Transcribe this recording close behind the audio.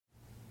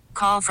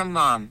Call from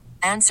mom.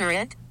 Answer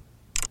it.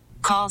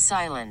 Call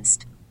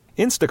silenced.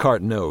 Instacart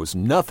knows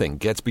nothing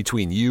gets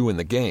between you and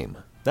the game.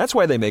 That's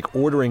why they make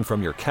ordering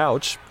from your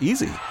couch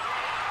easy.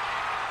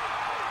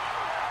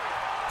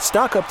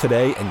 Stock up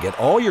today and get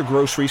all your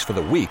groceries for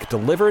the week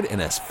delivered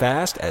in as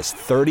fast as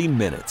 30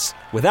 minutes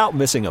without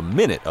missing a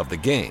minute of the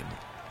game.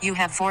 You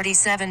have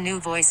 47 new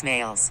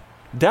voicemails.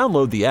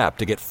 Download the app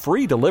to get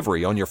free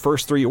delivery on your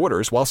first 3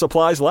 orders while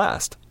supplies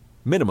last.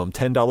 Minimum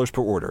 $10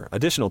 per order.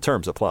 Additional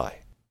terms apply.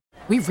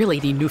 We really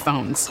need new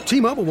phones.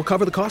 T-Mobile will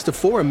cover the cost of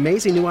 4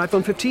 amazing new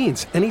iPhone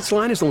 15s, and each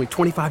line is only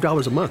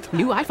 $25 a month.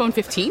 New iPhone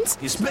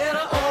 15s? It's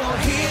better over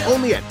here.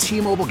 Only at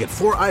T-Mobile, get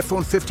 4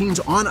 iPhone 15s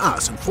on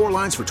us and 4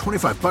 lines for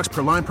 $25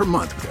 per line per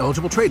month with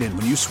eligible trade-in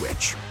when you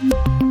switch.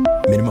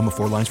 Minimum of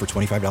 4 lines for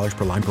 $25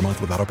 per line per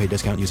month with autopay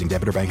discount using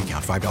debit or bank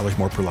account. $5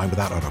 more per line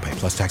without autopay,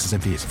 plus taxes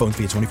and fees. Phone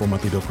fee at 24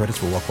 monthly bill credits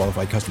for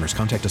well-qualified customers.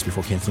 Contact us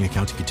before canceling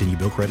account to continue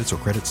bill credits or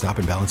credit stop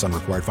and balance on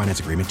required finance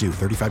agreement due.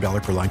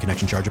 $35 per line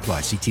connection charge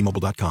applies. See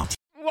T-Mobile.com.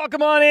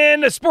 Welcome on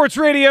in to Sports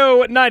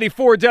Radio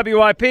 94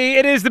 WIP.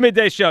 It is the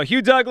Midday Show.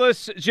 Hugh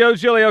Douglas, Joe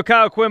Giglio,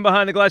 Kyle Quinn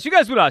behind the glass. You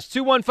guys with us.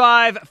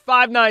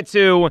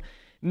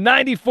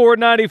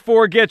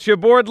 215-592-9494. Get you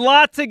aboard.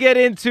 Lot to get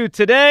into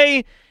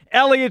today.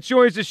 Elliot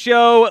joins the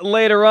show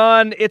later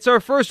on. It's our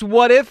first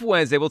What If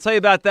Wednesday. We'll tell you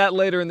about that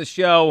later in the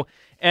show.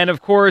 And,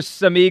 of course,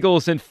 some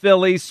Eagles and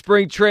Phillies.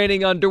 Spring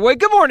training underway.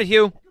 Good morning,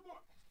 Hugh.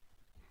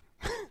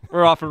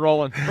 We're off and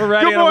rolling. We're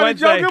ready Good morning, on a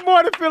Wednesday. Joe. Good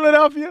morning,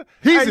 Philadelphia.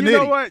 He's an you know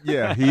idiot. what?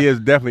 Yeah, he is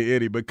definitely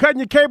idiot. But cutting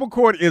your cable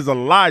cord is a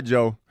lie,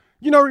 Joe.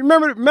 You know,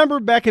 remember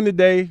back in the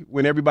day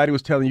when everybody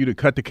was telling you to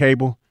cut the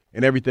cable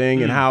and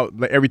everything and how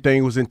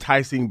everything was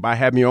enticing by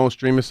having your own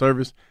streaming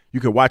service?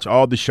 You could watch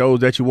all the shows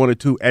that you wanted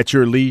to at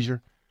your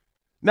leisure.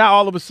 Now,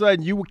 all of a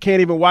sudden, you can't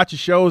even watch the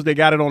shows. They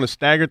got it on a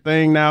staggered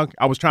thing now.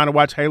 I was trying to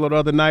watch Halo the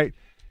other night.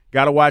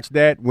 Got to watch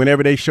that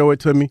whenever they show it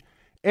to me.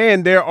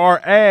 And there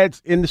are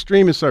ads in the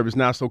streaming service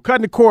now. So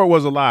cutting the cord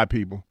was a lie,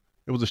 people.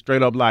 It was a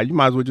straight-up lie. You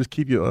might as well just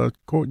keep your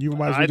cord. You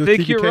might as well just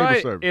keep your cable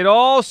service. It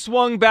all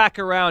swung back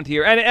around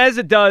here. And as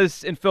it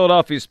does in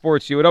Philadelphia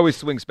sports, it always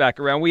swings back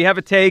around. We have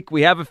a take.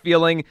 We have a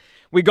feeling.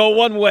 We go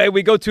one way.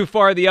 We go too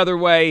far the other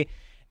way.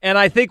 And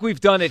I think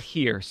we've done it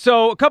here.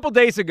 So a couple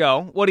days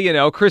ago, what do you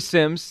know, Chris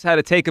Sims had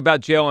a take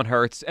about Jalen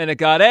Hurts, and it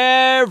got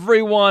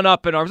everyone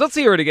up in arms. Let's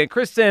hear it again.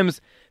 Chris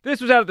Sims,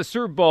 this was out of the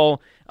Super Bowl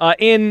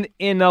in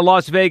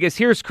Las Vegas.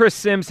 Here's Chris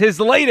Sims, his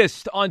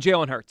latest on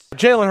Jalen Hurts.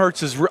 Jalen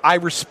Hurts is – I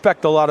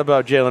respect a lot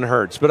about Jalen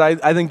Hurts, but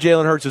I think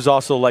Jalen Hurts is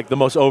also like the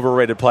most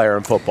overrated player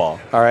in football.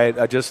 All right?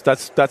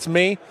 That's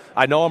me.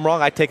 I know I'm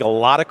wrong. I take a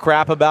lot of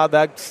crap about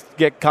that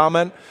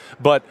comment,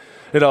 but,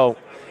 you know,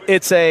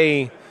 it's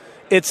a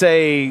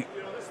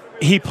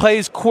he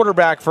plays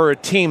quarterback for a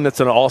team that's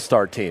an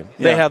all-star team.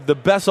 Yeah. They have the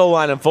best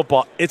O-line in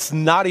football. It's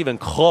not even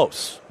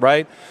close,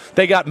 right?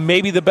 They got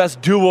maybe the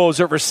best duos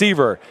at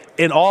receiver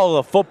in all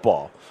of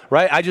football,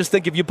 right? I just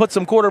think if you put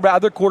some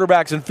other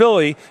quarterbacks in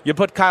Philly, you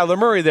put Kyler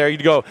Murray there,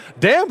 you'd go,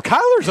 damn,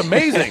 Kyler's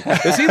amazing.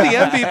 Is he the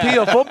MVP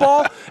of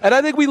football? And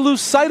I think we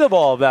lose sight of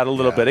all of that a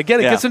little bit. Again,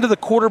 it gets into the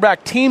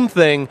quarterback team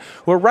thing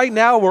where right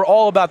now we're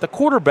all about the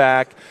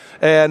quarterback.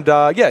 And,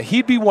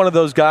 he'd be one of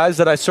those guys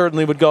that I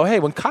certainly would go, hey,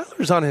 when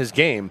Kyler's on his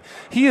game,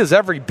 he is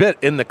every bit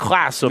in the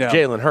class of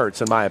Jalen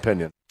Hurts, in my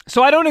opinion.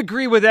 So I don't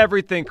agree with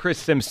everything Chris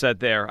Sims said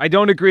there. I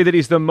don't agree that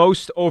he's the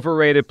most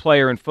overrated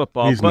player in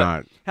football. He's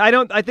not.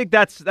 I think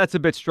that's a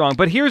bit strong.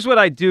 But here's what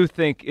I do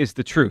think is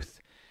the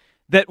truth.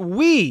 That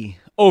we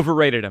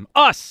overrated him.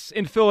 Us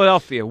in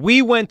Philadelphia.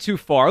 We went too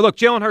far. Look,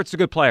 Jalen Hurts is a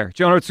good player.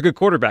 Jalen Hurts is a good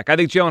quarterback. I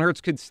think Jalen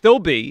Hurts could still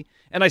be,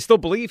 and I still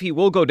believe he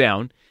will go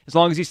down as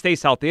long as he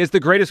stays healthy, as the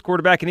greatest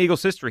quarterback in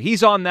Eagles history.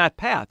 He's on that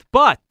path.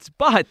 But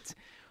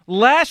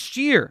last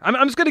year, I'm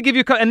just going to give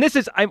you, and this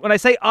is, when I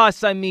say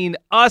us, I mean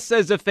us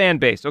as a fan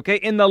base, okay?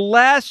 In the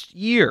last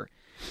year,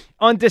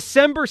 on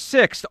December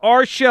 6th,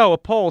 our show, a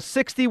poll,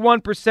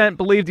 61%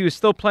 believed he was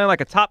still playing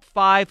like a top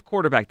 5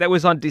 quarterback. That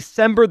was on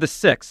December the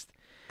 6th.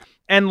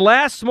 And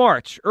last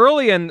March,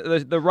 early in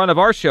the run of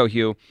our show,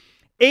 Hugh,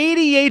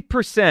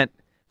 88%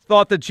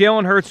 thought that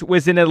Jalen Hurts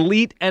was an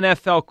elite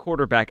NFL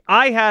quarterback.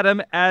 I had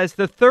him as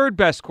the 3rd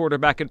best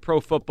quarterback in pro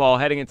football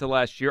heading into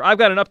last year. I've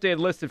got an updated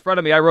list in front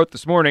of me I wrote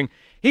this morning.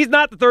 He's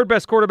not the 3rd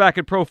best quarterback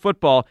in pro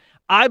football.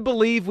 I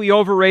believe we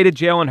overrated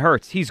Jalen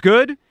Hurts. He's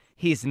good.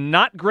 He's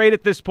not great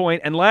at this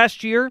point. And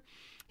last year,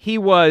 he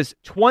was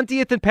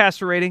 20th in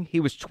passer rating. He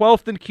was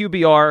 12th in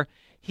QBR.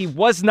 He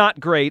was not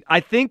great. I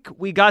think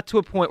we got to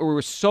a point where we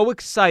were so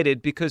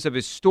excited because of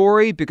his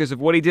story, because of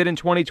what he did in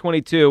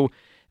 2022,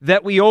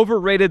 that we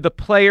overrated the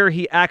player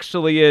he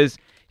actually is.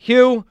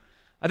 Hugh,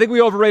 I think we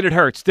overrated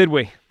Hurts, did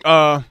we?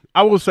 I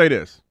will say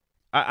this.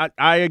 I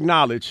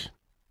acknowledge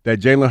that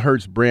Jalen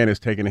Hurts' brand is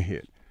taking a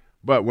hit.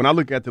 But when I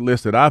look at the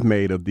list that I've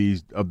made of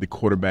the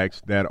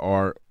quarterbacks that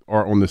are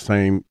on the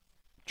same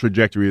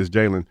trajectory as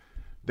Jalen,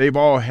 they've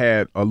all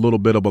had a little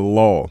bit of a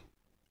lull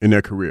in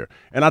their career.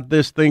 And I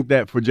just think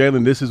that for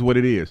Jalen, this is what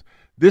it is.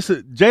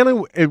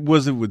 Jalen, it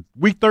was with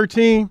week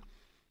 13,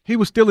 he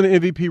was still in the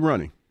MVP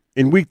running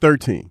in week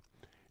 13.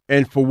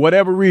 And for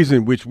whatever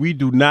reason, which we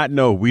do not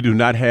know, we do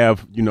not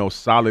have,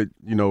 solid,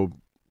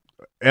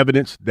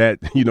 evidence that,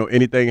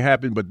 anything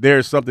happened, but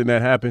there's something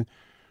that happened.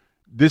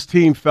 This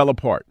team fell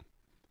apart.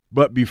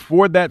 But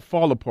before that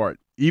fall apart,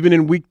 even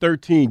in week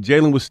 13,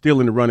 Jalen was still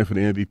in the running for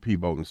the MVP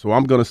voting. So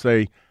I'm going to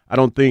say I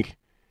don't think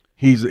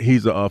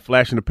he's a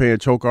flash in the pan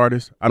choke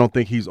artist. I don't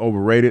think he's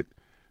overrated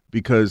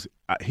because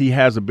he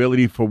has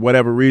ability for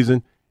whatever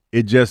reason.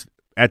 It just –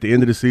 at the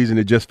end of the season,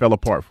 it just fell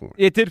apart for him.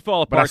 It did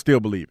fall apart. But I still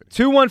believe it.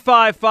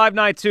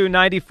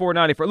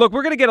 215-592-9494. Look,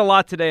 we're going to get a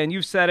lot today, and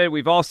you've said it.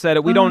 We've all said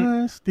it.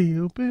 I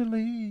still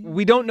believe.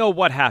 We don't know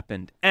what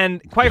happened.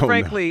 And quite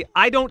frankly,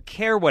 I don't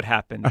care what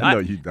happened. I know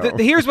you don't.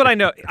 Here's what I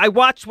know. I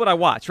watched what I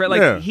watched, right?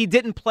 Like, He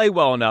didn't play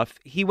well enough.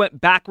 He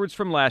went backwards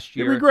from last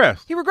year. He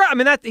regressed. I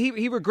mean,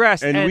 he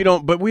regressed. And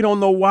we don't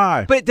know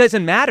why. But it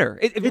doesn't matter.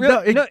 It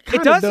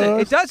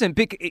doesn't. It doesn't.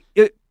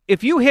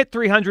 If you hit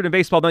 300 in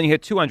baseball, then you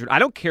hit 200. I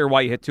don't care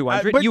why you hit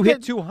 200. You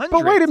hit 200.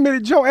 But wait a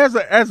minute, Joe. As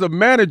a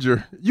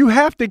manager, you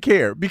have to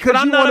care because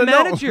I'm not a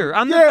manager.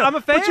 I'm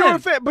a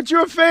fan. But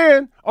you're a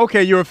fan.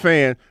 Okay, you're a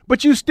fan.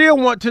 But you still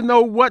want to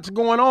know what's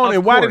going on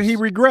and why did he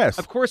regress?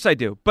 Of course I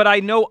do. But I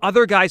know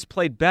other guys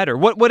played better.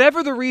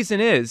 Whatever the reason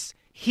is,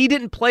 he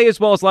didn't play as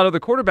well as a lot of the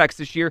quarterbacks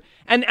this year.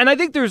 And I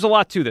think there's a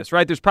lot to this,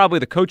 right? There's probably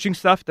the coaching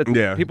stuff that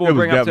people will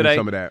bring up today.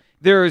 Some of that.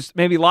 There's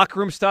maybe locker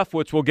room stuff,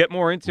 which we'll get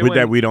more into. With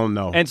that, we don't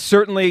know. And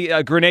certainly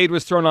a grenade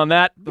was thrown on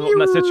that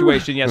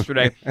situation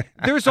yesterday.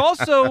 There's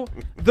also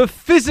the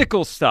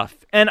physical stuff.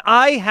 And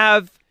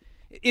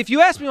if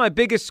you ask me my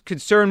biggest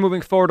concern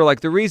moving forward, or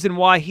like the reason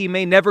why he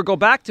may never go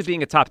back to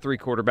being a top 3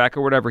 quarterback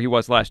or whatever he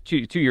was last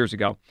 2 years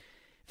ago,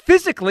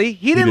 physically,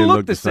 he didn't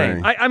look the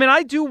same. I mean,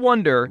 I do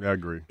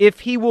wonder if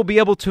he will be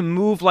able to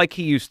move like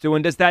he used to,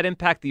 and does that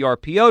impact the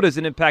RPO? Does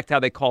it impact how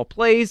they call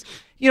plays?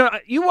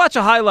 You watch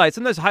a highlight,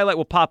 sometimes a highlight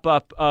will pop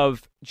up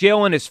of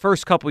Jalen his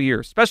first couple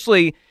years,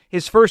 especially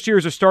his first year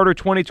as a starter,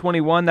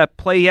 2021, that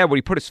play he had where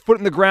he put his foot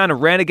in the ground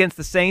and ran against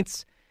the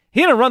Saints.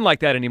 He doesn't run like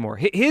that anymore.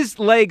 His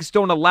legs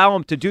don't allow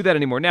him to do that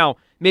anymore. Now,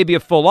 maybe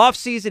a full off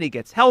season, he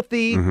gets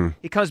healthy,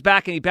 he comes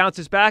back and he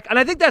bounces back, and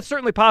I think that's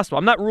certainly possible.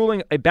 I'm not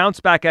ruling a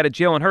bounce back out of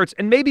Jalen Hurts,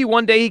 and maybe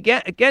one day he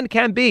again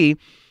can be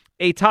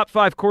a top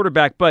 5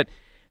 quarterback. But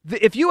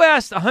if you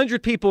asked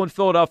 100 people in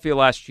Philadelphia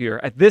last year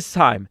at this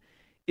time,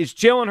 is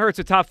Jalen Hurts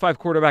a top 5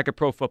 quarterback at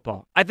pro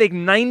football? I think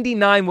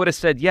 99 would have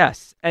said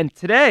yes. And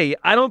today,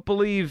 I don't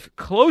believe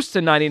close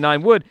to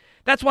 99 would.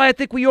 That's why I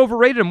think we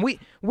overrated him.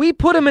 We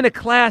put him in a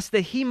class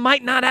that he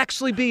might not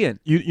actually be in.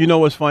 You know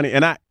what's funny?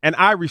 And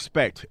I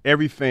respect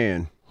every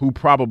fan who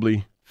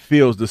probably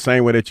feels the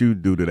same way that you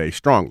do today,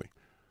 strongly.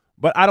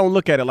 But I don't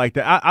look at it like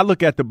that. I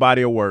look at the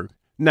body of work.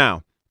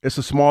 Now, it's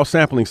a small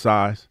sampling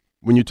size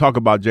when you talk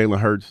about Jalen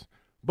Hurts.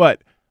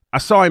 But I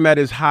saw him at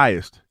his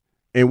highest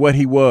and what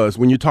he was.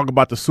 When you talk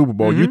about the Super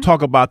Bowl, you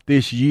talk about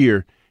this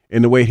year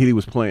and the way he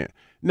was playing.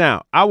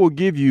 Now, I will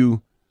give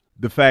you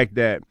the fact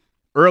that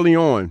early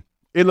on,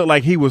 it looked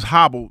like he was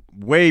hobbled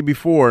way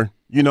before,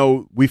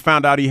 we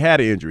found out he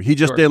had an injury. He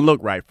just didn't look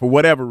right for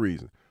whatever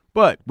reason.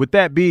 But with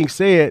that being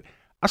said,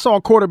 I saw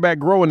a quarterback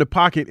grow in the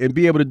pocket and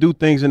be able to do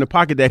things in the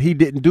pocket that he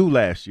didn't do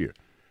last year.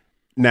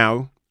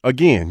 Now,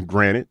 again,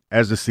 granted,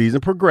 as the season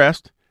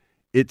progressed,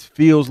 it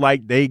feels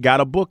like they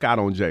got a book out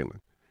on Jalen.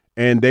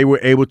 And they were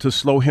able to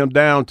slow him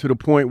down to the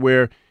point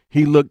where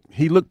he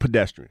looked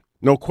pedestrian.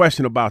 No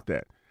question about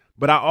that.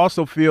 But I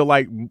also feel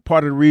like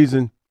part of the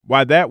reason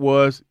why that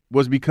was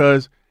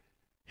because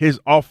his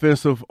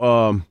offensive,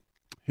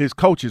 his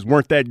coaches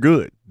weren't that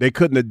good. They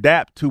couldn't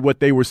adapt to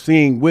what they were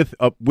seeing with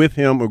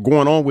him or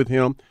going on with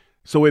him,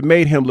 so it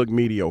made him look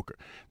mediocre.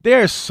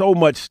 There's so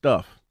much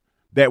stuff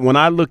that when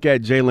I look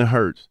at Jalen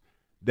Hurts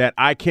that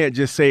I can't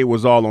just say it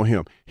was all on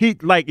him.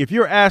 If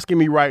you're asking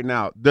me right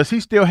now, does he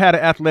still have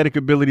the athletic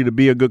ability to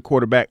be a good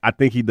quarterback? I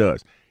think he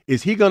does.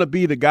 Is he going to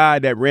be the guy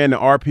that ran the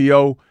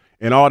RPO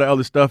and all the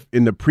other stuff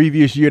in the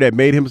previous year that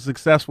made him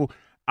successful?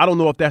 I don't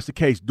know if that's the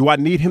case. Do I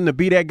need him to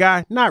be that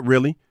guy? Not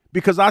really,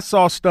 because I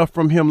saw stuff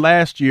from him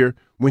last year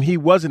when he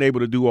wasn't able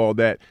to do all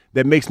that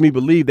makes me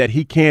believe that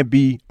he can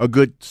be a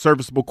good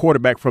serviceable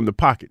quarterback from the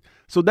pocket.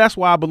 So that's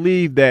why I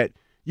believe that,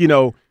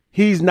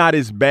 he's not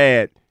as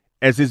bad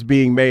as it's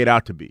being made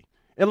out to be.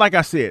 And like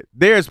I said,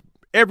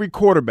 every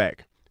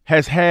quarterback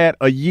has had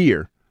a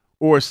year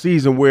or a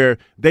season where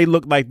they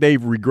look like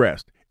they've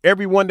regressed.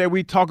 Everyone that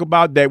we talk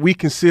about that we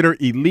consider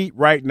elite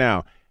right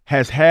now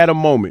has had a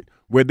moment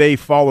where they've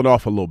fallen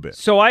off a little bit.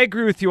 So I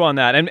agree with you on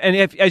that. And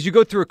as you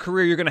go through a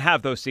career, you're going to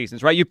have those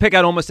seasons, right? You pick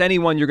out almost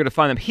anyone, you're going to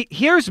find them.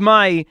 Here's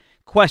my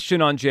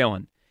question on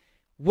Jalen.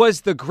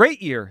 Was the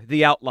great year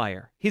the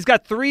outlier? He's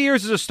got 3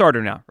 years as a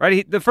starter now,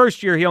 right? The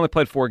first year, he only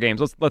played 4 games.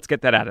 Let's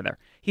get that out of there.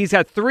 He's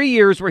had 3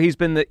 years where he's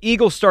been the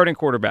Eagles starting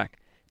quarterback.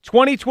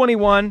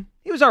 2021,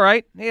 he was all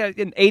right. He had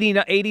an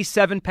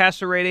 87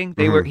 passer rating.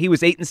 He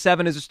was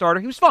 8-7 as a starter.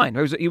 He was fine.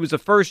 He was a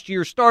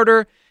first-year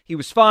starter. He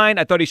was fine.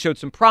 I thought he showed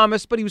some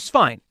promise, but he was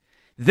fine.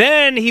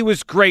 Then he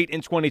was great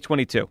in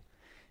 2022.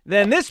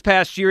 Then this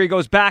past year, he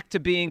goes back to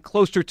being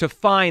closer to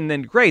fine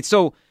than great.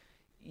 So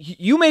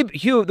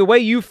the way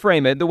you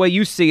frame it, the way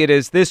you see it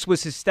is this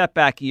was his step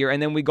back year,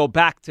 and then we go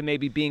back to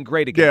maybe being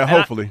great again. Yeah,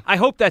 hopefully. I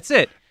hope that's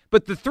it.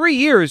 But the 3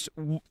 years,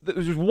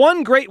 there's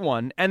one great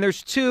one, and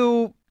there's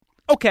two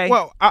okay.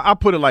 Well, I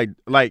put it like,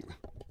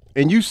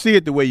 and you see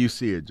it the way you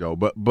see it, Joe.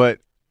 But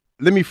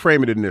let me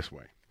frame it in this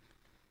way: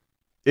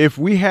 if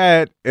we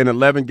had an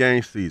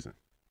 11-game season,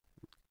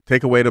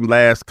 take away them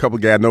last couple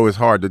games. I know it's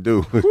hard to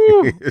do.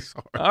 It's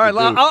hard all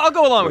right, I'll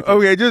go along with you.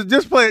 Okay,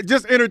 just play it.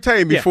 Just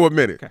entertain me for a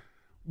minute. Okay.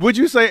 Would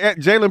you say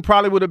Jalen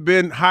probably would have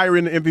been higher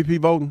in the MVP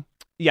voting?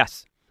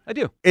 Yes, I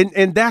do.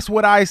 And that's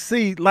what I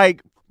see.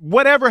 Like,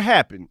 whatever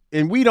happened,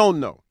 and we don't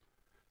know,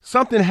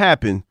 something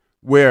happened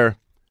where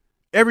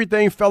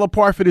everything fell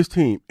apart for this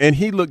team, and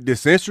he looked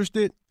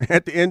disinterested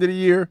at the end of the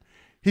year.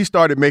 He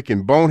started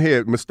making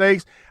bonehead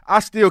mistakes.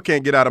 I still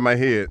can't get out of my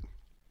head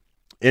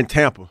in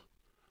Tampa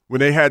when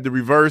they had the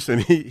reverse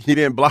and he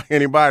didn't block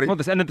anybody. Well,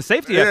 and the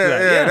safety after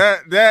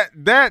that. Yeah.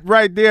 That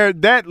right there,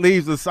 that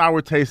leaves a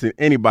sour taste in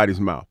anybody's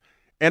mouth.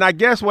 And I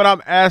guess what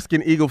I'm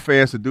asking Eagle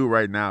fans to do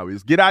right now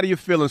is get out of your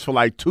feelings for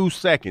like 2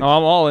 seconds. Oh,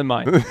 I'm all in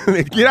mine.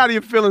 Get out of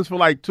your feelings for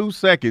like 2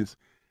 seconds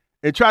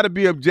and try to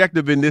be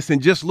objective in this and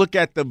just look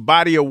at the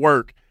body of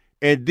work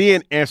and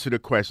then answer the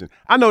question.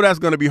 I know that's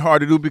going to be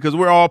hard to do because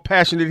we're all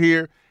passionate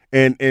here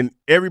and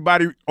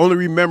everybody only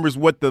remembers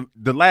what the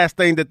last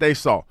thing that they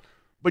saw.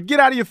 But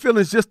get out of your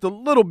feelings just a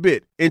little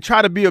bit and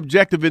try to be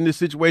objective in this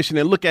situation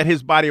and look at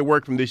his body of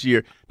work from this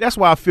year. That's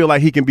why I feel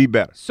like he can be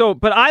better. So,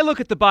 but I look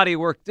at the body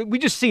of work. We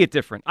just see it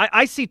different.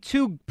 I see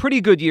 2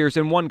 pretty good years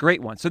and 1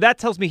 great one. So that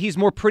tells me he's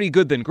more pretty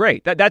good than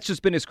great. That's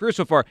just been his career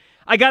so far.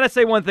 I got to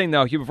say one thing,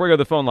 though, Hugh, before we go to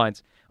the phone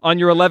lines. On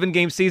your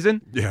 11-game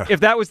season, if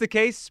that was the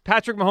case,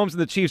 Patrick Mahomes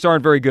and the Chiefs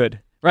aren't very good,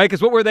 right?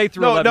 Because what were they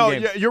through 11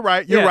 games? No, you're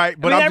right. You're right.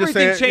 But I'm just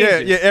saying,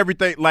 changes.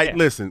 everything. Like,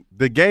 listen,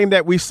 the game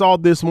that we saw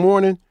this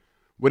morning,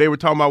 where they were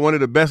talking about one of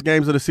the best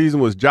games of the season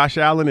was Josh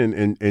Allen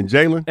and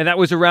Jalen. And that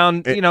was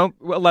around,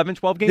 11,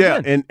 12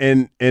 games in.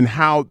 Yeah, and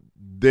how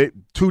they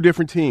 2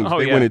 different teams.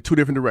 They went in 2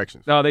 different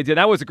directions. No, they did.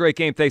 That was a great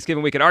game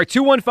Thanksgiving weekend. All right,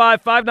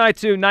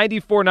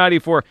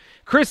 215-592-9494.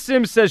 Chris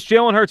Sims says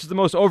Jalen Hurts is the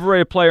most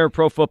overrated player in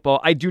pro football.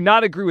 I do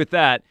not agree with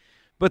that.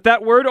 But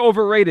that word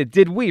overrated,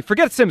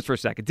 forget Sims for a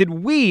second, did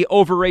we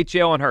overrate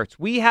Jalen Hurts?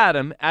 We had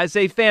him as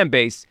a fan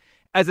base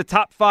as a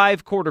top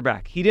 5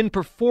 quarterback. He didn't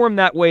perform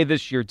that way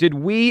this year. Did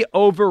we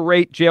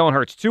overrate Jalen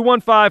Hurts?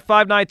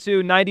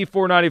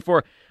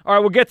 215-592-9494. All right,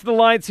 we'll get to the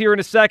lines here in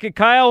a second.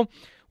 Kyle,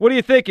 what are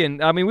you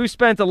thinking? I mean, we've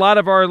spent a lot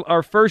of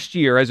our first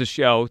year as a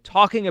show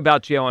talking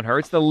about Jalen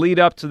Hurts, the lead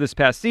up to this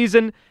past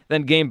season,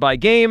 then game by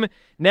game.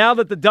 Now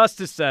that the dust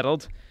has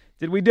settled,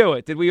 did we do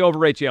it? Did we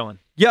overrate Jalen?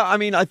 Yeah, I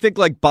mean, I think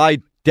by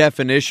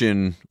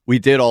definition, we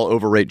did all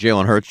overrate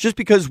Jalen Hurts just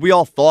because we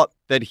all thought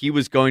that he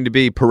was going to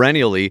be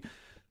perennially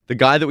the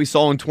guy that we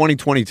saw in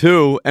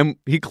 2022, and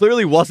he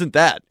clearly wasn't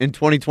that in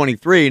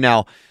 2023.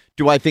 Now,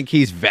 do I think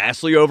he's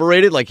vastly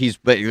overrated? Like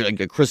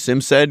Chris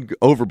Sims said,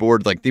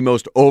 overboard, like the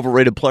most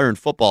overrated player in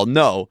football?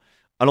 No,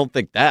 I don't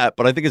think that,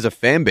 but I think as a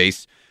fan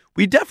base,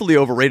 we definitely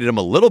overrated him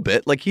a little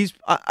bit. Like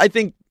I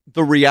think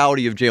the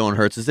reality of Jalen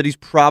Hurts is that he's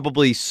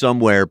probably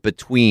somewhere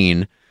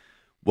between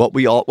what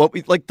we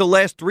like the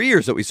last 3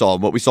 years that we saw,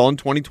 what we saw in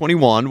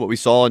 2021, what we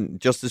saw in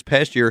just this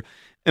past year,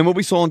 and what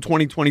we saw in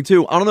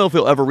 2022. I don't know if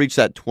he'll ever reach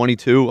that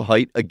 22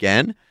 height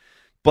again,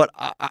 but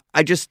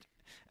I just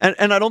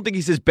and I don't think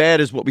he's as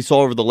bad as what we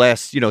saw over the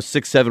last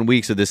 6-7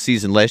 weeks of this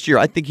season last year.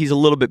 I think he's a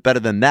little bit better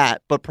than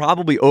that, but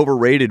probably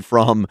overrated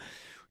from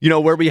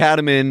where we had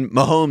him in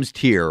Mahomes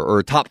tier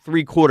or top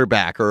 3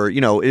 quarterback or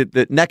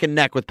neck and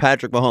neck with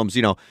Patrick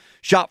Mahomes.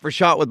 Shot for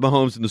shot with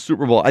Mahomes in the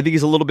Super Bowl. I think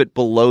he's a little bit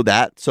below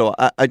that. So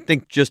I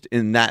think just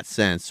in that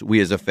sense, we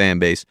as a fan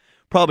base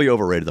probably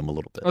overrated them a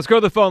little bit. Let's go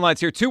to the phone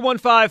lines here.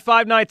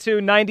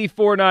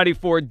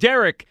 215-592-9494.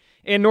 Derek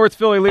in North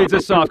Philly leads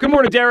us off. Good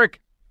morning, Derek.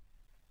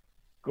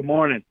 Good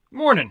morning.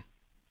 Morning.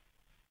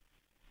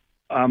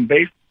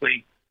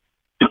 Basically,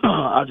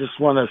 I just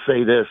want to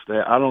say this,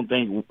 that I don't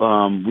think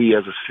we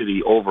as a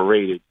city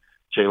overrated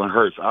Jalen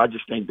Hurts. I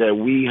just think that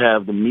we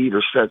have the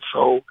meter set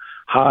so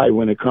high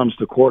when it comes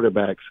to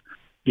quarterbacks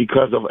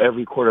because of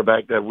every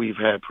quarterback that we've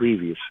had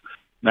previous.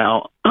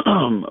 Now,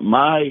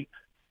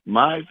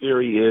 my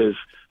theory is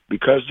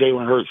because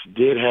Jalen Hurts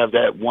did have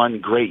that one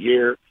great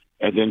year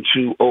and then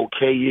 2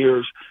 okay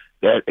years,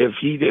 that if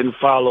he didn't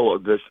follow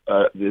this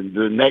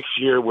the next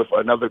year with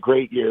another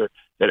great year,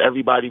 that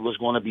everybody was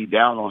going to be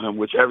down on him,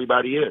 which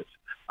everybody is.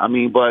 I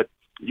mean, but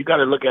you got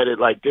to look at it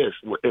like this.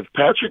 If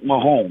Patrick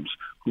Mahomes,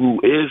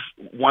 who is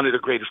one of the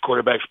greatest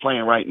quarterbacks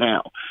playing right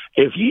now,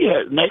 if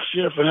next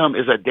year for him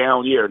is a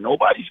down year,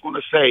 nobody's going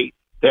to say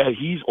that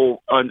he's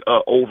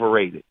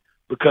overrated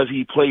because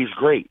he plays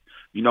great.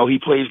 He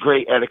plays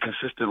great at a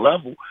consistent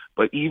level,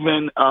 but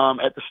even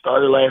at the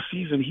start of last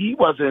season, he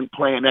wasn't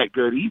playing that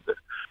good either.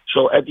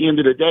 So at the end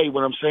of the day,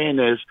 what I'm saying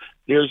is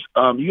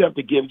you have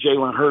to give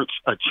Jalen Hurts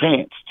a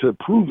chance to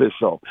prove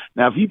himself.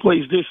 Now, if he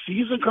plays this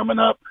season coming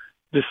up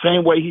the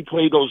same way he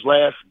played those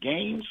last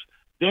games,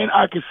 then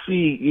I could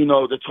see,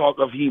 the talk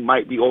of he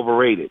might be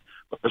overrated.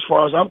 But as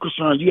far as I'm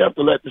concerned, you have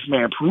to let this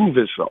man prove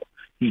himself.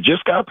 He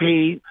just got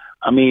paid.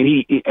 I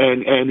mean,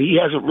 he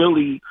hasn't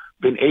really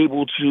been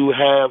able to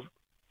have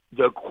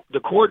the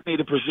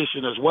coordinator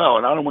position as well.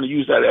 And I don't want to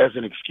use that as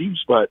an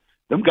excuse, but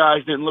them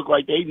guys didn't look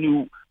like they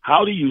knew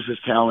how to use his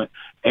talent.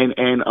 And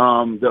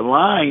the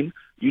line,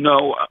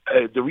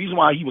 the reason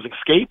why he was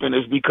escaping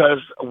is because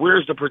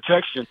where's the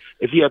protection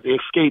if he had to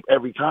escape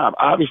every time?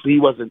 Obviously, he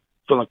wasn't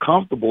feeling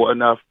comfortable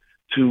enough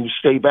to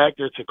stay back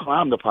there to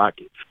climb the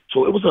pocket.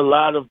 So it was a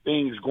lot of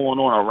things going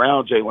on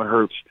around Jalen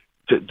Hurts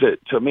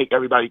to make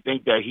everybody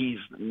think that he's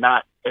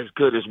not as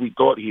good as we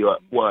thought he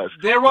was.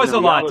 There was a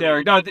lot,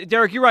 Derek. No,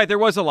 Derek, you're right. There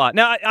was a lot.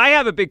 Now, I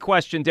have a big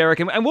question, Derek,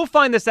 and we'll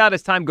find this out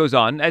as time goes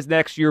on, as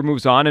next year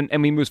moves on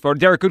and we move forward.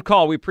 Derek, good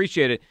call. We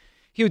appreciate it.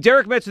 Hugh,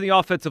 Derek mentioned the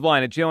offensive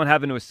line and Jalen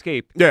having to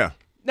escape. Yeah.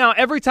 Now,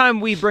 every time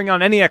we bring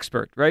on any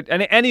expert, right,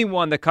 and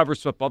anyone that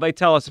covers football, they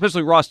tell us,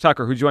 especially Ross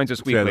Tucker, who joins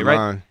us weekly,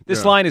 right?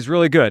 This line is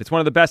really good. It's one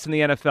of the best in the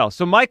NFL.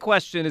 So my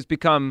question has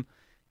become,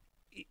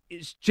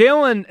 is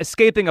Jalen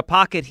escaping a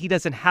pocket he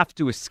doesn't have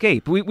to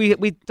escape?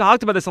 We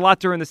talked about this a lot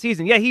during the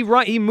season. Yeah,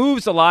 he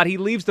moves a lot. He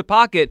leaves the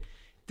pocket.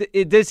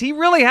 Does he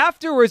really have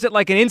to, or is it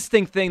like an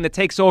instinct thing that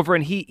takes over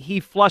and he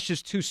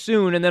flushes too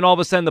soon and then all of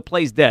a sudden the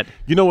play's dead?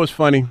 You know what's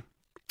funny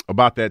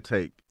about that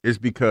take is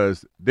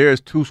because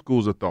there's two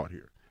schools of thought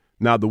here.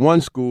 Now, the one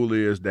school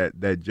is that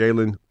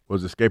Jalen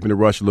was escaping the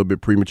rush a little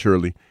bit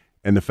prematurely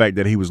and the fact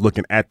that he was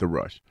looking at the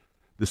rush.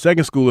 The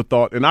second school of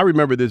thought, and I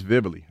remember this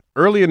vividly,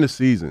 early in the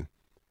season,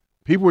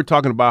 people were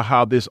talking about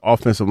how this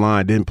offensive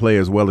line didn't play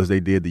as well as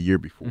they did the year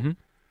before. Mm-hmm.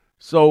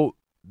 So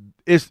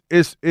it's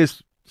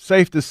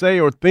safe to say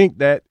or think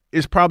that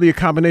it's probably a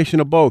combination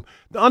of both.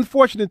 The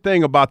unfortunate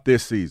thing about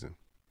this season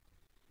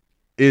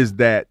is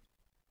that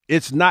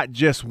it's not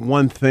just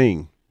one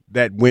thing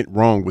that went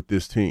wrong with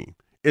this team.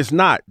 It's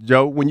not,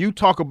 Joe. When you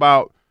talk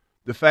about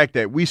the fact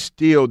that we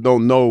still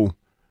don't know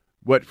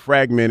what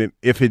fragmented,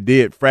 if it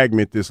did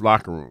fragment this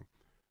locker room,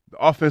 the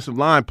offensive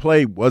line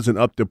play wasn't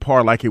up to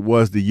par like it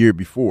was the year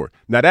before.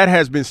 Now, that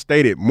has been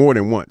stated more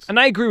than once. And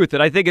I agree with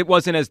it. I think it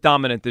wasn't as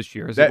dominant this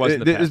year as it was in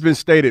the past. It's been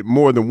stated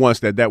more than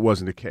once that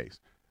wasn't the case.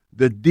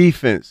 The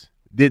defense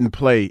didn't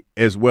play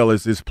as well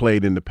as it's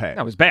played in the past.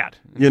 That was bad.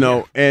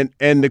 And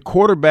the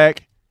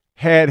quarterback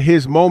had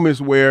his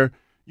moments where,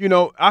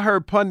 I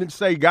heard pundits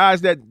say, guys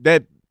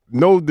that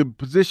know the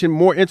position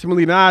more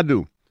intimately than I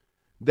do,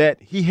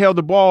 that he held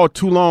the ball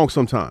too long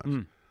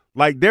sometimes.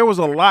 Like, there was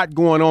a lot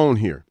going on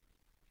here.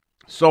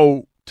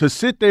 So to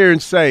sit there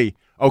and say,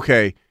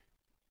 okay,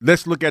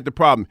 let's look at the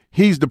problem.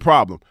 He's the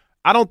problem.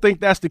 I don't think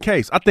that's the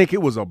case. I think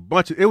it was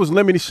it was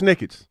lemony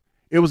snickets.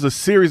 It was a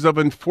series of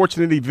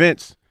unfortunate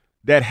events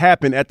that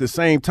happened at the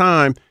same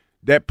time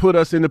that put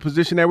us in the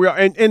position that we are.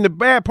 And the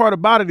bad part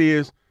about it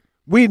is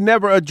we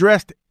never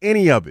addressed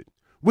any of it.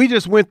 We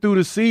just went through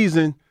the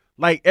season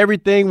like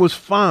everything was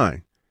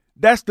fine.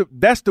 That's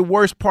the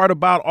worst part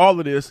about all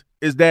of this,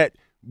 is that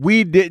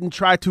we didn't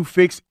try to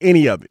fix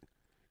any of it.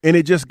 And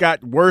it just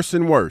got worse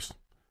and worse.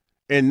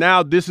 And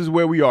now this is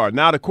where we are.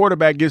 Now the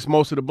quarterback gets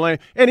most of the blame,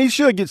 and he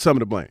should get some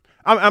of the blame.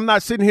 I'm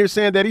not sitting here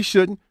saying that he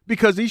shouldn't,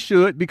 because he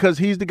should, because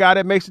he's the guy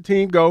that makes the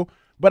team go.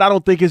 But I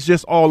don't think it's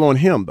just all on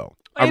him, though.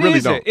 I really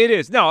don't. It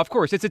is. No, of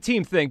course, it's a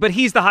team thing. But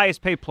he's the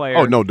highest paid player.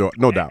 Oh, no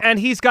doubt. And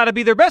he's got to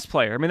be their best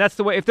player. I mean, that's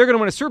the way. If they're going to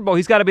win a Super Bowl,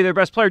 he's got to be their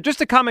best player. Just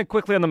to comment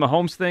quickly on the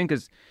Mahomes thing,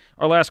 because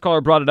our last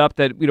caller brought it up,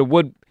 that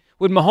would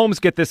Mahomes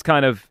get this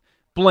kind of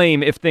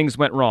blame if things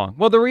went wrong?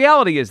 Well, the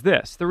reality is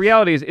this. The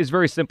reality is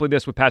very simply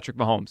this with Patrick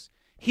Mahomes.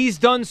 He's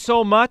done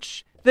so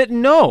much that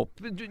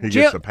he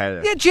gets a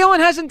pass. Yeah, Jalen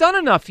hasn't done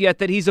enough yet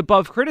that he's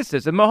above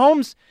criticism.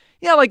 Mahomes,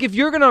 like if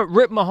you're going to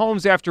rip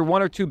Mahomes after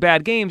one or two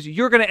bad games,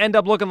 you're going to end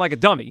up looking like a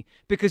dummy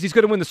because he's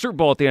going to win the Super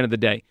Bowl at the end of the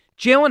day.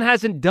 Jalen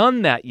hasn't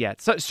done that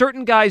yet. So,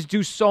 certain guys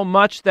do so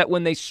much that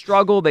when they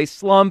struggle, they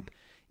slump.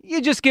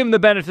 You just give them the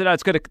benefit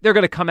that they're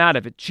going to come out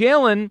of it.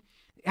 Jalen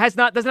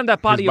doesn't have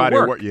that body of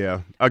work.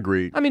 Yeah,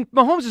 agreed. I mean,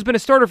 Mahomes has been a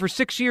starter for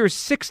 6 years,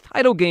 6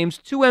 title games,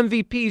 2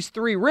 MVPs,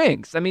 3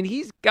 rings. I mean,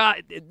 he's got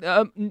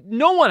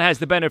no one has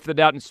the benefit of the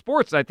doubt in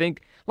sports, I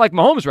think, like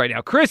Mahomes right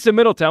now. Chris in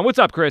Middletown. What's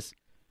up, Chris?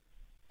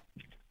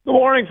 Good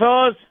morning,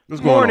 fellas.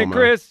 What's going on, man?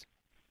 Chris.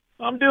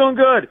 I'm doing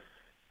good.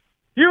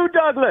 Hugh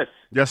Douglas.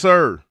 Yes,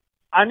 sir.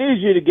 I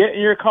need you to get in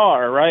your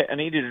car, right? I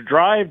need you to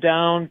drive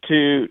down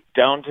to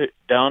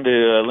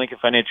Lincoln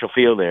Financial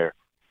Field there.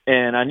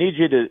 And I need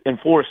you to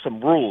enforce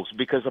some rules,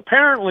 because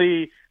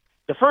apparently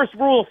the first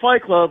rule of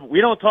Fight Club,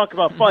 we don't talk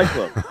about Fight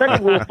Club.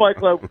 Second rule of Fight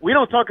Club, we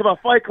don't talk about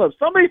Fight Club.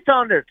 Somebody's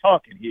down there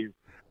talking to you.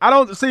 I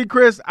don't see,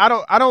 Chris. I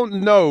don't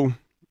know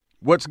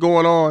what's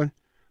going on,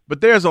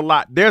 but there's a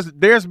lot. There's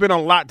been a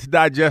lot to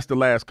digest the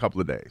last couple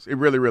of days. It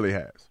really, really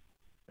has.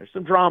 There's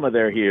some drama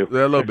there, Hugh.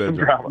 There's a little bit of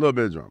drama. A little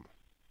bit of drama.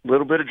 A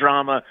little bit of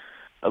drama.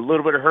 A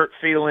little bit of hurt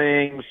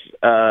feelings.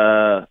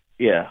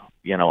 We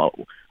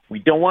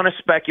don't want to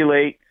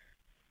speculate.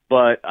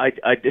 But I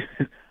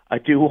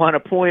do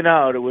want to point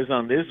out, it was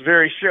on this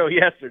very show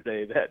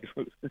yesterday that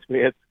we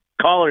had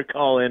a caller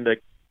call in to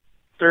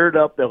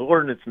stir up the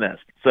hornet's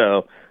nest.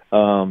 So,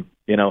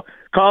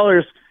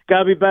 callers got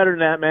to be better than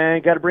that,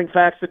 man. Got to bring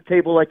facts to the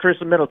table like Chris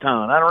in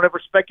Middletown. I don't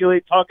ever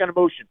speculate, talk on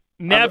emotion.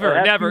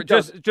 Never.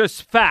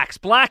 Just facts,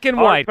 black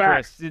and white,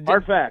 facts. Chris.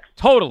 Hard facts.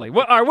 Totally.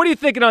 All right, what are you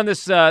thinking on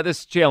this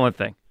Jalen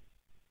thing?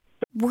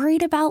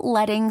 Worried about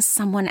letting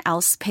someone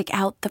else pick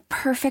out the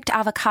perfect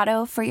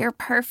avocado for your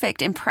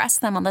perfect impress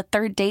them on the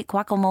third date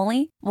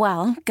guacamole?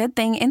 Well, good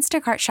thing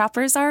Instacart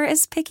shoppers are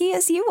as picky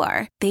as you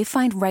are. They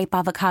find ripe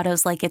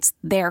avocados like it's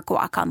their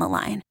guac on the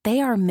line.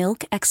 They are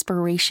milk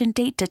expiration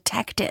date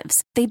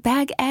detectives. They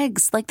bag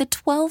eggs like the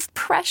 12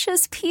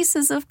 precious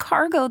pieces of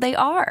cargo they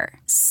are.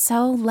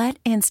 So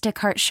let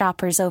Instacart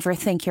shoppers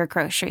overthink your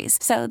groceries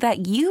so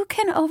that you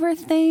can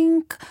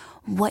overthink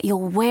what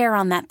you'll wear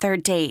on that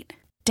third date.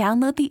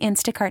 Download the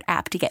Instacart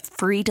app to get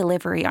free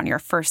delivery on your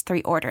first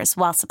 3 orders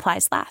while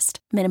supplies last.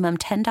 Minimum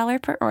 $10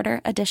 per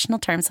order. Additional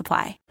terms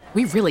apply.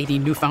 We really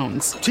need new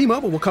phones.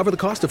 T-Mobile will cover the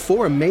cost of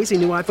 4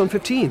 amazing new iPhone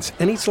 15s,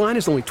 and each line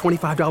is only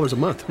 $25 a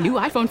month. New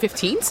iPhone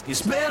 15s?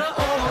 It's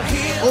better over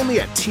here.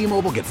 Only at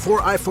T-Mobile, get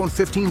 4 iPhone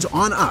 15s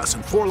on us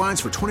and 4 lines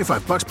for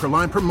 $25 per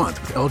line per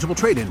month with eligible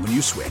trade-in when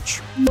you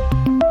switch.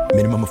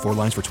 Minimum of 4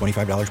 lines for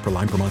 $25 per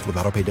line per month with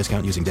autopay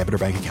discount using debit or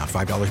bank account.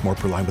 $5 more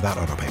per line without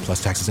autopay,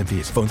 plus taxes and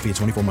fees. Phone fee at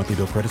 24 monthly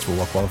bill credits for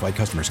well-qualified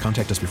customers.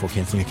 Contact us before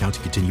canceling account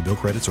to continue bill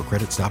credits or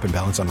credit stop and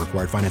balance on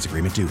required finance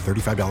agreement due.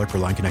 $35 per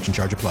line connection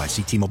charge applies.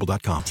 See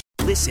T-Mobile.com.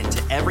 Listen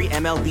to every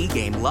MLB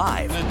game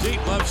live. In the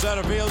deep left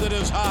center field, it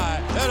is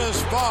high, it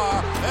is far,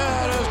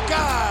 it is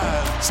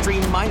gone.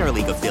 Stream minor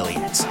league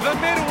affiliates. The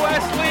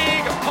Midwest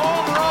League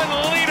home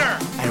run leader.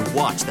 And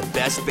watch the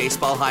best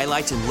baseball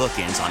highlights and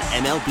look-ins on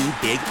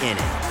MLB Big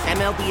Inning.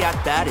 MLB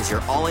At Bat is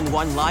your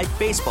all-in-one live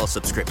baseball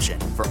subscription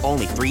for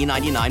only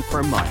 $3.99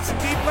 per month.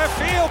 Deep left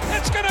field,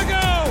 it's gonna go.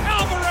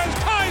 Alvarez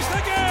ties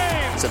the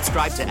game.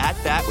 Subscribe to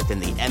At Bat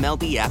within the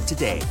MLB app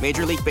today.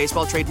 Major League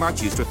Baseball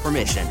trademarks used with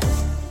permission.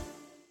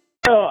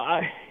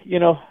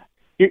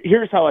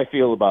 Here's how I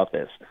feel about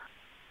this.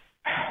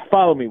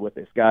 Follow me with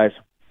this, guys.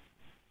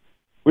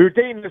 We were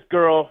dating this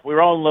girl. We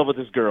were all in love with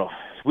this girl.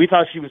 We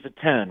thought she was a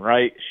 10,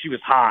 right? She was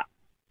hot.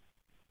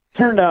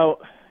 Turned out,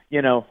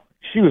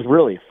 she was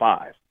really a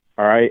 5,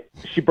 all right?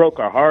 She broke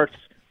our hearts.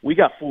 We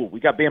got fooled. We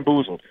got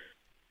bamboozled.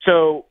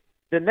 So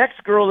the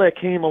next girl that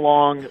came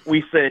along,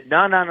 we said,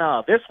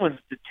 no, this one's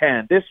the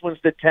 10. This one's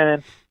the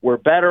 10. We're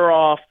better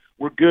off.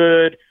 We're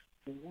good.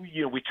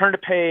 We turned a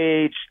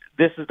page.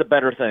 This is the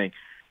better thing.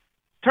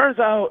 Turns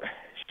out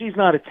she's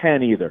not a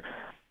 10 either.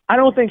 I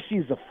don't think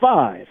she's a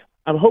 5.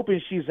 I'm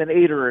hoping she's an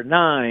 8 or a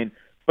 9,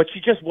 but she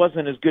just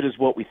wasn't as good as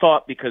what we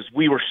thought because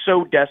we were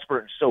so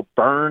desperate and so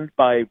burned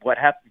by what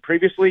happened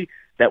previously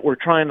that we're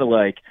trying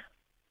to,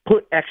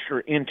 put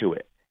extra into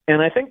it.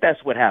 And I think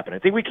that's what happened. I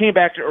think we came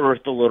back to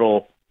earth a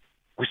little.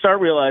 We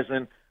started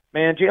realizing,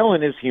 man,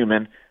 Jalen is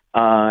human.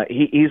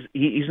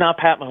 He's not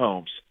Pat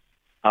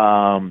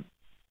Mahomes.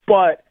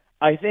 But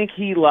I think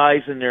he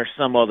lies in there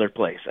some other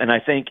place, and I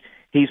think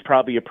he's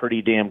probably a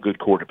pretty damn good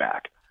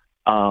quarterback.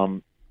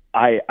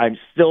 I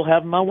still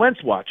have my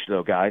Wentz watch,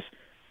 though, guys.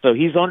 So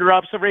he's under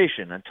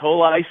observation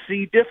until I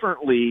see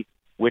differently,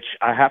 which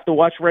I have to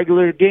watch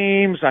regular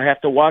games. I have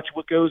to watch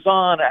what goes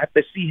on. I have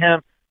to see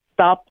him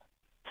stop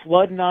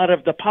flooding out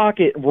of the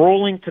pocket and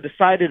rolling to the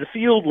side of the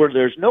field where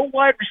there's no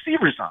wide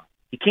receivers on.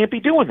 He can't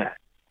be doing that.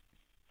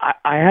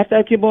 I have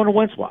to keep on a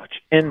Wentz watch.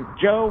 And,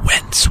 Joe,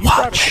 Wentz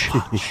watch.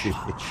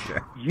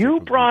 You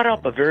brought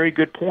up a very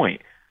good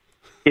point.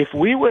 If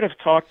we would have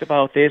talked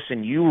about this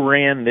and you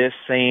ran this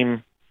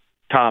same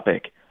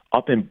topic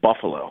up in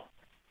Buffalo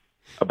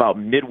about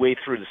midway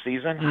through the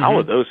season, how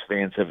would those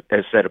fans have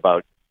said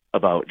about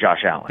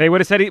Josh Allen? They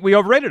would have said we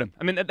overrated him.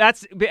 I mean,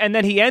 and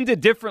then he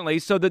ended differently,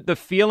 so that the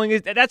feeling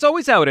is that's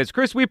always how it is.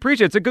 Chris, we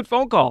appreciate it. It's a good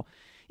phone call.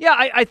 Yeah,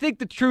 I think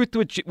the truth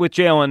with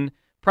Jalen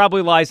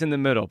probably lies in the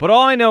middle. But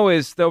all I know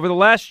is that over the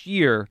last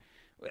year,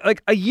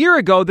 like a year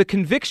ago, the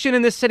conviction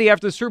in this city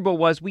after the Super Bowl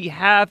was we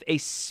have a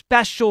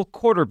special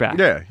quarterback.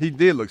 Yeah, he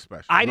did look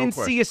special. I didn't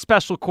see a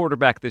special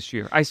quarterback this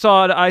year. I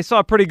saw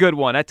a pretty good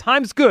one. At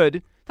times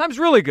good, times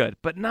really good,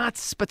 but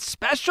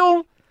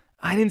special.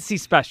 I didn't see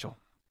special.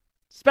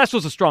 Special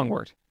is a strong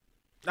word.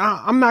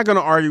 I'm not going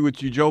to argue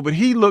with you, Joe, but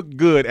he looked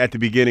good at the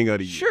beginning of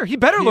the year. Sure, he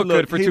better look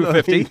good for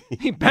 250.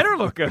 He better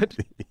look good.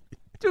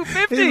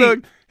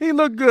 250. He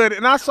looked good,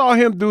 and I saw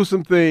him do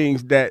some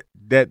things that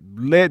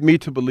led me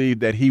to believe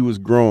that he was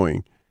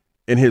growing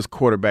in his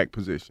quarterback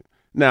position.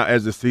 Now,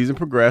 as the season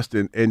progressed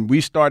and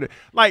we started,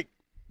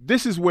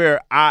 this is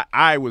where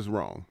I was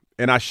wrong,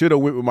 and I should have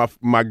went with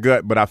my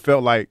gut, but I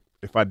felt like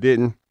if I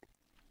didn't,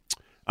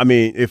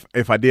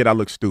 if I did, I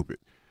looked stupid.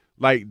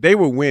 They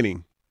were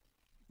winning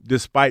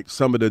despite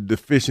some of the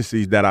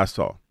deficiencies that I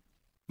saw,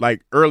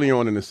 early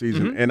on in the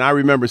season. And I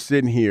remember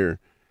sitting here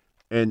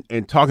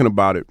and talking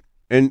about it.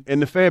 And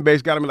the fan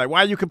base got me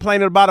why are you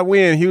complaining about a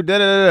win, Hugh?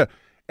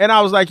 And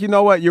I was like, you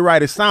know what? You're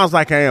right. It sounds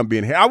like I am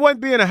being a hater. I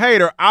wasn't being a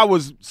hater. I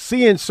was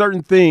seeing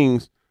certain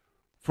things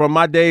from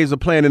my days of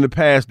playing in the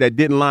past that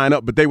didn't line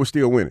up, but they were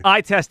still winning.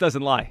 Eye test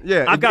doesn't lie.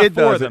 Yeah, I've got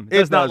 4 of them. It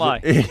does not lie.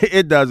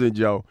 It doesn't,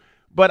 Joe.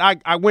 But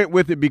I went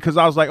with it because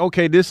I was like,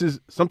 okay,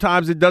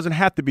 sometimes it doesn't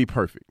have to be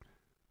perfect.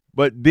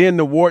 but then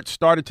the warts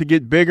started to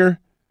get bigger,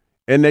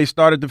 and they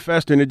started to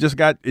fester, and it just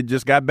got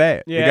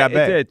bad. Yeah, it got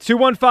bad. Did.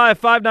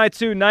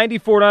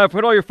 215-592-9400.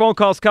 Put all your phone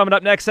calls coming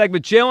up next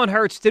segment. Jalen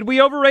Hurts, did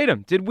we overrate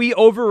him? Did we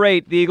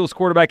overrate the Eagles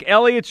quarterback?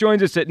 Elliott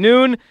joins us at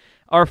noon,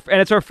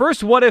 and it's our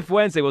first What If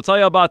Wednesday. We'll tell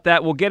you about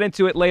that. We'll get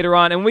into it later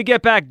on. And when we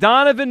get back,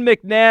 Donovan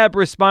McNabb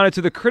responded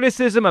to the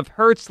criticism of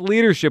Hurts'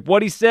 leadership.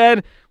 What he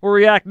said, we'll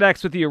react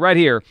next with you right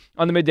here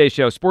on the Midday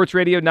Show. Sports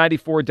Radio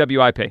 94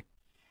 WIP.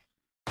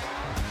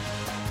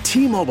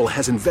 T-Mobile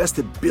has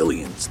invested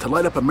billions to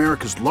light up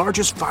America's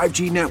largest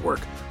 5G network,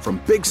 from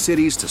big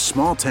cities to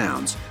small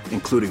towns,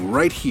 including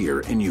right here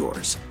in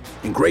yours.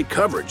 And great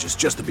coverage is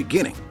just the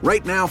beginning.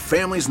 Right now,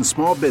 families and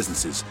small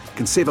businesses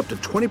can save up to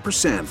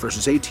 20%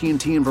 versus AT&T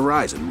and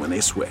Verizon when they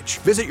switch.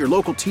 Visit your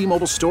local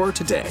T-Mobile store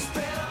today.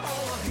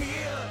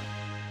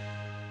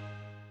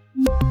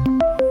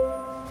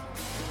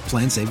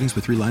 Plan savings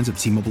with 3 lines of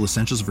T-Mobile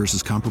Essentials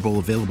versus comparable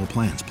available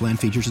plans. Plan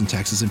features and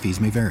taxes and fees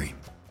may vary.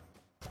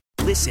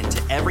 Listen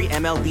to every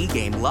MLB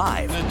game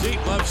live. In the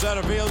deep left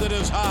center field, it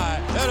is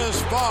high, it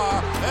is far,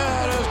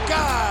 it is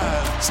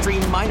gone.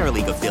 Stream minor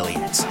league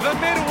affiliates. The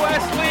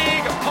Midwest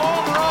League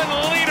home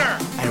run leader.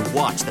 And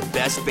watch the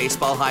best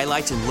baseball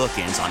highlights and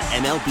look-ins on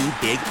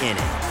MLB Big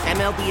Inning.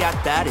 MLB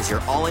At Bat is your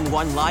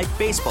all-in-one live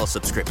baseball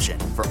subscription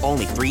for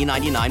only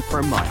 $3.99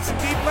 per month.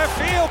 Deep left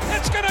field,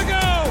 it's gonna go.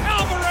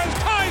 Alvarez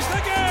ties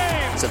the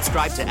game.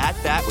 Subscribe to At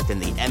Bat within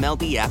the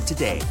MLB app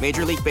today.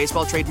 Major League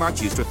Baseball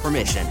trademarks used with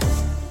permission.